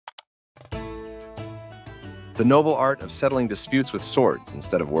the noble art of settling disputes with swords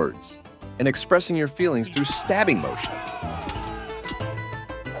instead of words, and expressing your feelings through stabbing motions.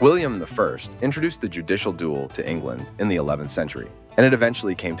 William I introduced the judicial duel to England in the 11th century, and it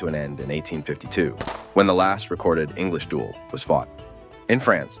eventually came to an end in 1852, when the last recorded English duel was fought. In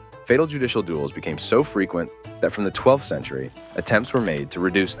France, fatal judicial duels became so frequent that from the 12th century, attempts were made to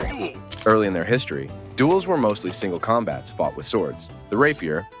reduce them. Early in their history, duels were mostly single combats fought with swords, the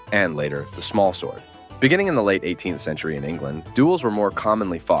rapier, and later, the small sword. Beginning in the late 18th century in England, duels were more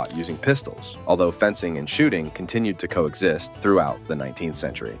commonly fought using pistols, although fencing and shooting continued to coexist throughout the 19th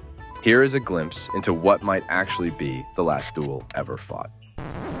century. Here is a glimpse into what might actually be the last duel ever fought.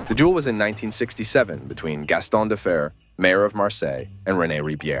 The duel was in 1967 between Gaston Defferre, mayor of Marseille, and René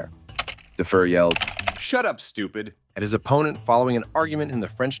Ribière. Defferre yelled, "Shut up, stupid!" at his opponent following an argument in the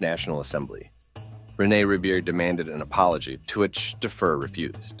French National Assembly. René Ribière demanded an apology, to which Defferre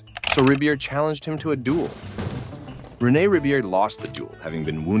refused. So Ribière challenged him to a duel. René Ribière lost the duel, having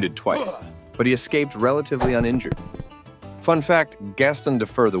been wounded twice, but he escaped relatively uninjured. Fun fact, Gaston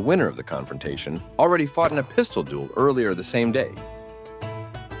Defferre, the winner of the confrontation, already fought in a pistol duel earlier the same day.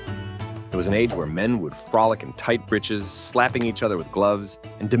 It was an age where men would frolic in tight breeches, slapping each other with gloves,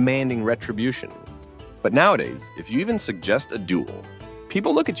 and demanding retribution. But nowadays, if you even suggest a duel,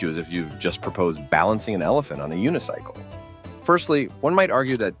 people look at you as if you've just proposed balancing an elephant on a unicycle. Firstly, one might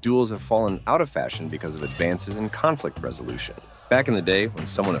argue that duels have fallen out of fashion because of advances in conflict resolution. Back in the day, when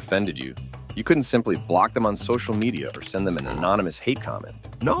someone offended you, you couldn't simply block them on social media or send them an anonymous hate comment.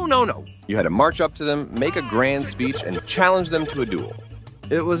 No. You had to march up to them, make a grand speech, and challenge them to a duel.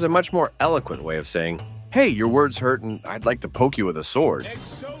 It was a much more eloquent way of saying, "Hey, your words hurt and I'd like to poke you with a sword."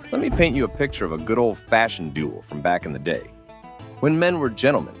 Let me paint you a picture of a good old-fashioned duel from back in the day, when men were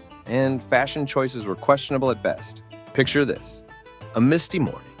gentlemen and fashion choices were questionable at best. Picture this: a misty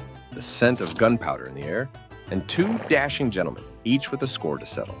morning, the scent of gunpowder in the air, and two dashing gentlemen, each with a score to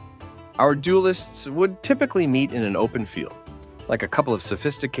settle. Our duelists would typically meet in an open field, like a couple of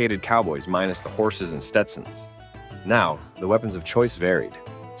sophisticated cowboys minus the horses and Stetsons. Now, the weapons of choice varied.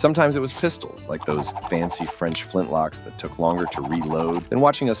 Sometimes it was pistols, like those fancy French flintlocks that took longer to reload than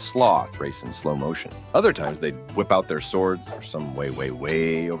watching a sloth race in slow motion. Other times they'd whip out their swords or some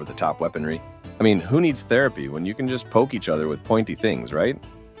way over-the-top weaponry. I mean, who needs therapy when you can just poke each other with pointy things, right?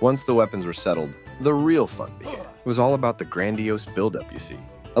 Once the weapons were settled, the real fun began. It was all about the grandiose buildup, you see.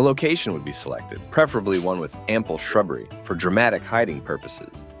 A location would be selected, preferably one with ample shrubbery, for dramatic hiding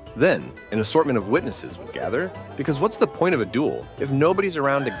purposes. Then, an assortment of witnesses would gather, because what's the point of a duel if nobody's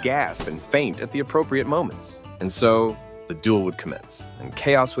around to gasp and faint at the appropriate moments? And so, the duel would commence, and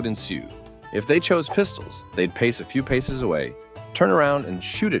chaos would ensue. If they chose pistols, they'd pace a few paces away, turn around and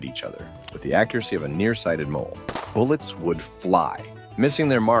shoot at each other with the accuracy of a nearsighted mole. Bullets would fly, missing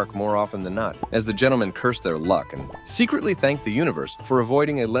their mark more often than not, as the gentlemen cursed their luck and secretly thanked the universe for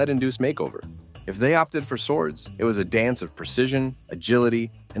avoiding a lead-induced makeover. If they opted for swords, it was a dance of precision,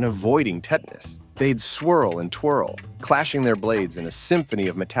 agility, and avoiding tetanus. They'd swirl and twirl, clashing their blades in a symphony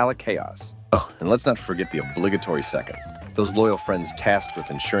of metallic chaos. Oh, and let's not forget the obligatory seconds, those loyal friends tasked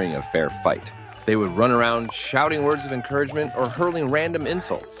with ensuring a fair fight. They would run around shouting words of encouragement or hurling random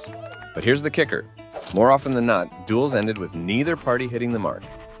insults. But here's the kicker. More often than not, duels ended with neither party hitting the mark.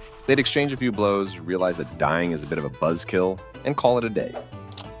 They'd exchange a few blows, realize that dying is a bit of a buzzkill, and call it a day.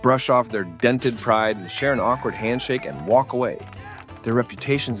 Brush off their dented pride and share an awkward handshake and walk away. Their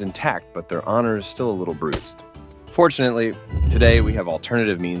reputation's intact, but their honor is still a little bruised. Fortunately, today we have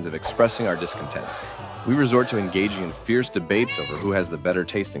alternative means of expressing our discontent. We resort to engaging in fierce debates over who has the better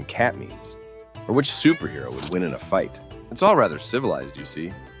taste in cat memes, or which superhero would win in a fight. It's all rather civilized, you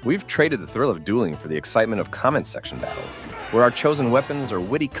see. We've traded the thrill of dueling for the excitement of comment section battles, where our chosen weapons are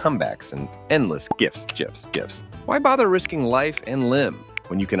witty comebacks and endless gifs. Why bother risking life and limb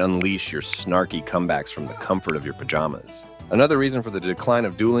when you can unleash your snarky comebacks from the comfort of your pajamas? Another reason for the decline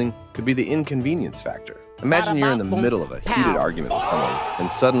of dueling could be the inconvenience factor. Imagine you're in the middle of a heated argument with someone, and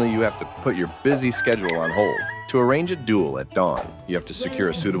suddenly you have to put your busy schedule on hold. To arrange a duel at dawn, you have to secure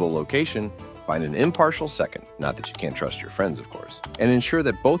a suitable location, find an impartial second, not that you can't trust your friends, of course, and ensure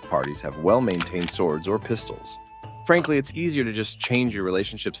that both parties have well-maintained swords or pistols. Frankly, it's easier to just change your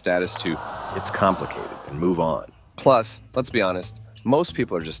relationship status to "it's complicated" and move on. Plus, let's be honest, most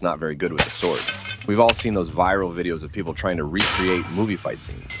people are just not very good with a sword. We've all seen those viral videos of people trying to recreate movie fight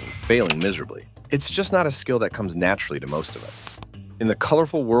scenes and failing miserably. It's just not a skill that comes naturally to most of us. In the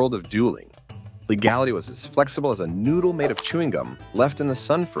colorful world of dueling, legality was as flexible as a noodle made of chewing gum left in the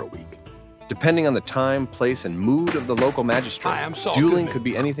sun for a week. Depending on the time, place, and mood of the local magistrate, dueling could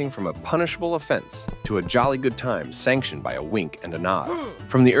be anything from a punishable offense to a jolly good time sanctioned by a wink and a nod.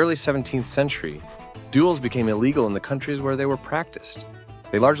 From the early 17th century, Duels became illegal in the countries where they were practiced.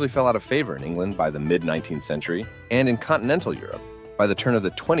 They largely fell out of favor in England by the mid-19th century and in continental Europe by the turn of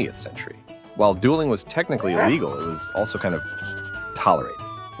the 20th century. While dueling was technically illegal, it was also kind of tolerated,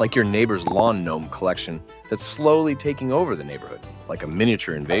 like your neighbor's lawn gnome collection that's slowly taking over the neighborhood, like a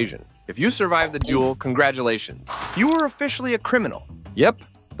miniature invasion. If you survived the duel, congratulations. You were officially a criminal. Yep,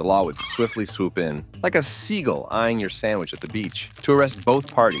 the law would swiftly swoop in, like a seagull eyeing your sandwich at the beach, to arrest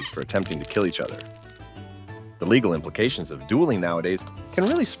both parties for attempting to kill each other. The legal implications of dueling nowadays can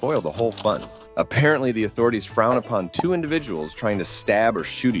really spoil the whole fun. Apparently, the authorities frown upon two individuals trying to stab or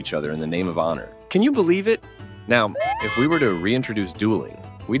shoot each other in the name of honor. Can you believe it? Now, if we were to reintroduce dueling,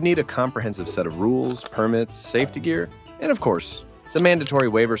 we'd need a comprehensive set of rules, permits, safety gear, and of course, the mandatory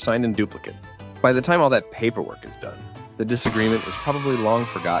waiver signed in duplicate. By the time all that paperwork is done, the disagreement is probably long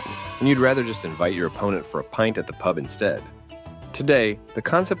forgotten, and you'd rather just invite your opponent for a pint at the pub instead. Today, the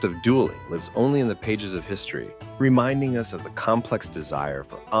concept of dueling lives only in the pages of history, reminding us of the complex desire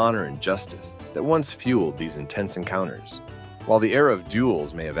for honor and justice that once fueled these intense encounters. While the era of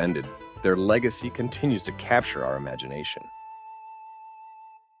duels may have ended, their legacy continues to capture our imagination.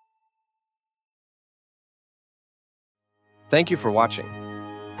 Thank you for watching.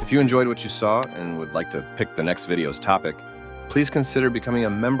 If you enjoyed what you saw and would like to pick the next video's topic, please consider becoming a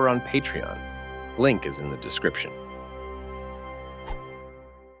member on Patreon. Link is in the description.